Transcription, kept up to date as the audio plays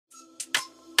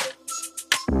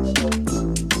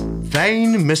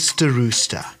Vain Mr.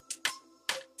 Rooster.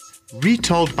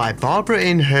 Retold by Barbara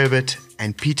N. Herbert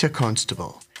and Peter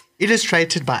Constable.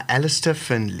 Illustrated by Alistair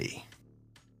Finley.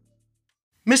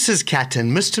 Mrs. Cat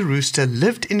and Mr. Rooster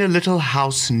lived in a little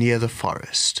house near the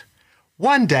forest.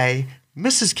 One day,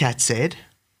 Mrs. Cat said,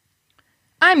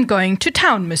 "I'm going to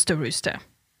town, Mr. Rooster.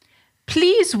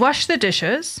 Please wash the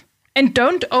dishes and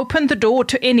don't open the door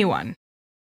to anyone."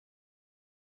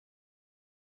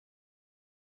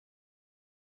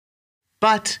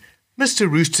 But Mr.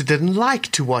 Rooster didn't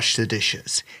like to wash the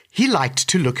dishes. He liked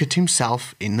to look at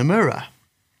himself in the mirror.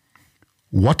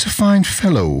 "What a fine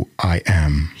fellow I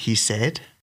am," he said.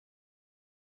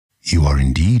 "You are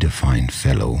indeed a fine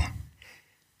fellow,"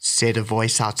 said a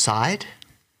voice outside.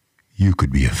 "You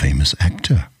could be a famous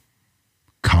actor.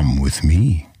 Come with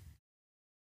me."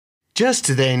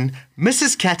 Just then,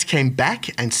 Mrs. Cat came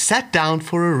back and sat down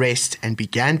for a rest and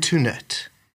began to knit.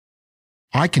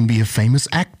 "I can be a famous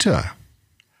actor,"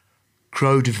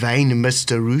 crowed vain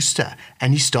Mr. Rooster,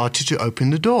 and he started to open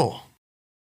the door.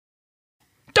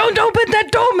 "Don't open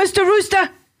that door, Mr. Rooster!"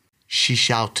 she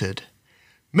shouted.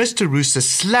 Mr. Rooster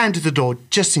slammed the door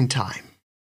just in time.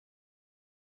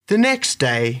 The next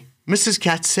day, Mrs.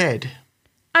 Cat said,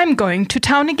 "I'm going to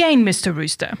town again, Mr.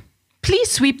 Rooster.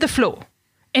 Please sweep the floor.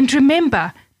 And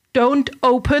remember, don't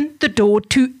open the door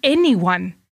to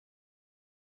anyone."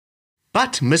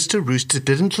 But Mr. Rooster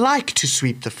didn't like to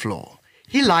sweep the floor.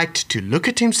 He liked to look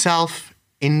at himself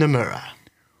in the mirror.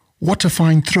 "What a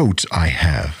fine throat I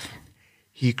have,"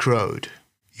 he crowed.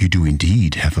 "You do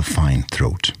indeed have a fine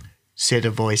throat," said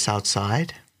a voice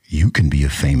outside. "You can be a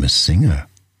famous singer.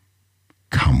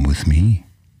 Come with me."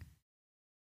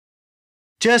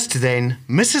 Just then,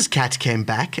 Mrs. Cat came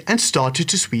back and started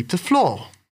to sweep the floor.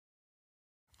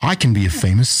 "I can be a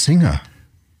famous singer,"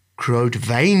 crowed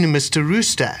vain Mr.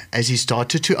 Rooster as he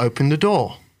started to open the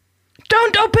door.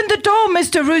 "Don't open the door,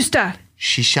 Mr. Rooster!"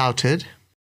 she shouted.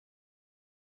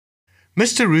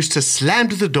 Mr. Rooster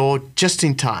slammed the door just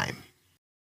in time.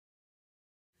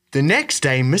 The next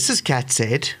day, Mrs. Cat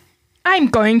said, "I'm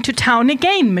going to town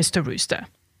again, Mr. Rooster.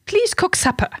 Please cook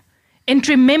supper. And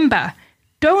remember,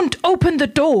 don't open the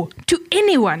door to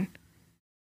anyone."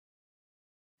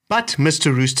 But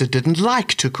Mr. Rooster didn't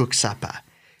like to cook supper.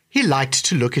 He liked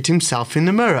to look at himself in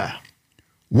the mirror.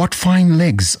 "What fine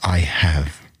legs I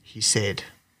have," he said.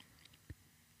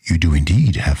 "You do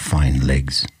indeed have fine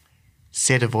legs,"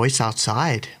 said a voice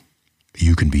outside.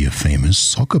 "You can be a famous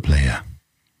soccer player.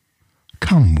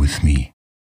 Come with me."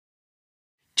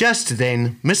 Just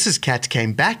then, Mrs. Cat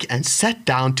came back and sat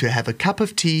down to have a cup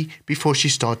of tea before she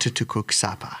started to cook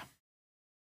supper.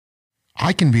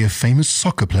 "I can be a famous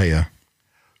soccer player,"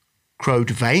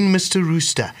 crowed vain Mr.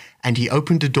 Rooster, and he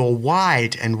opened the door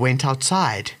wide and went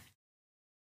outside.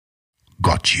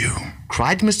 "Got you,"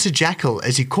 cried Mr. Jackal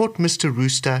as he caught Mr.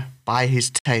 Rooster by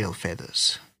his tail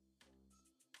feathers.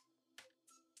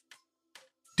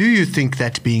 Do you think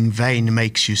that being vain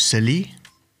makes you silly?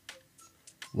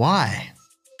 Why?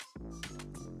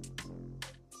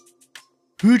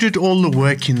 Who did all the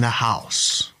work in the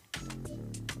house?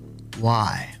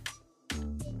 Why?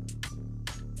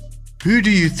 Who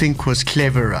do you think was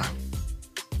cleverer,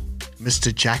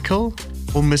 Mr. Jackal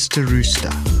or Mr.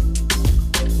 Rooster?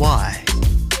 Why?